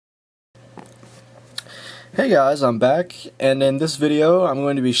Hey guys, I'm back, and in this video I'm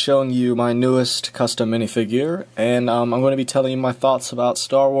going to be showing you my newest custom minifigure, and I'm going to be telling you my thoughts about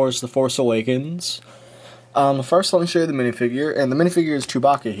Star Wars The Force Awakens. First let me show you the minifigure, and the minifigure is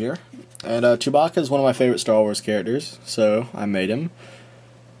Chewbacca here, and Chewbacca is one of my favorite Star Wars characters, so I made him.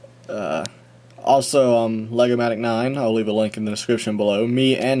 Also, Legomatic 9, I'll leave a link in the description below.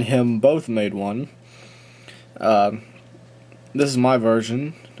 Me and him both made one. This is my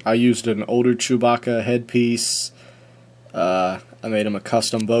version. I used an older Chewbacca headpiece. I made him a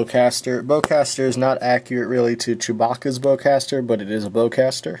custom bowcaster. Bowcaster is not accurate really to Chewbacca's bowcaster, but it is a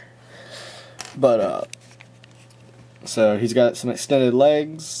bowcaster. So he's got some extended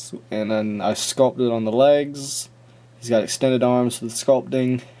legs, and then I sculpted on the legs. He's got extended arms for the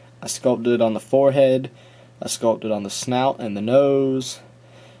sculpting. I sculpted it on the forehead. I sculpted on the snout and the nose.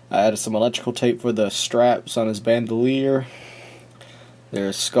 I added some electrical tape for the straps on his bandolier.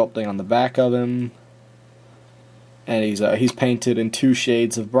 There's sculpting on the back of him, and he's painted in two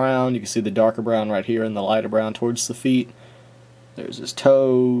shades of brown. You can see the darker brown right here and the lighter brown towards the feet. There's his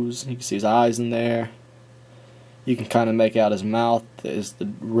toes. You can see his eyes in there. You can kind of make out his mouth is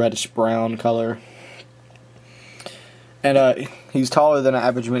the reddish brown color. And he's taller than an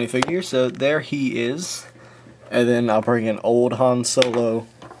average minifigure, so there he is. And then I'll bring in old Han Solo,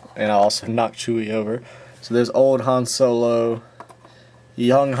 and I'll also knock Chewie over. So there's old Han Solo,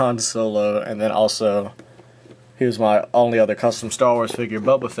 young Han Solo, and then also here's my only other custom Star Wars figure,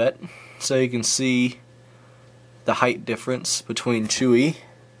 Boba Fett. So you can see the height difference between Chewie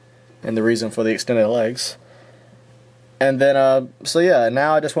and the reason for the extended legs. And then, so yeah,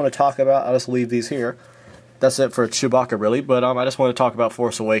 now I just want to talk about, I'll just leave these here. That's it for Chewbacca really, but I just want to talk about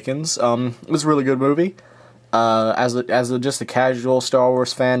Force Awakens. It was a really good movie. Just a casual Star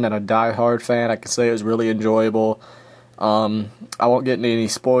Wars fan and a die-hard fan, I can say it was really enjoyable. I won't get into any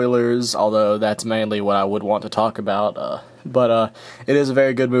spoilers, although that's mainly what I would want to talk about. But it is a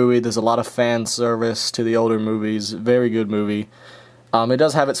very good movie. There's a lot of fan service to the older movies. Very good movie. It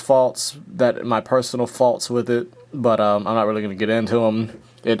does have its faults, my personal faults with it, but I'm not really going to get into them.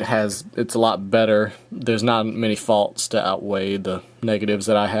 It's a lot better. There's not many faults to outweigh the negatives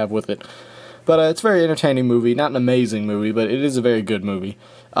that I have with it. But it's a very entertaining movie. Not an amazing movie, but it is a very good movie.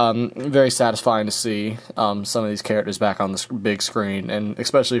 Very satisfying to see some of these characters back on the big screen, and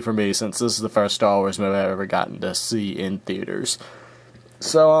especially for me, since this is the first Star Wars movie I've ever gotten to see in theaters.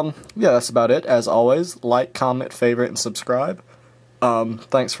 So, yeah, that's about it. As always, like, comment, favorite, and subscribe.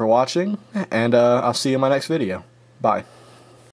 Thanks for watching, and I'll see you in my next video. Bye.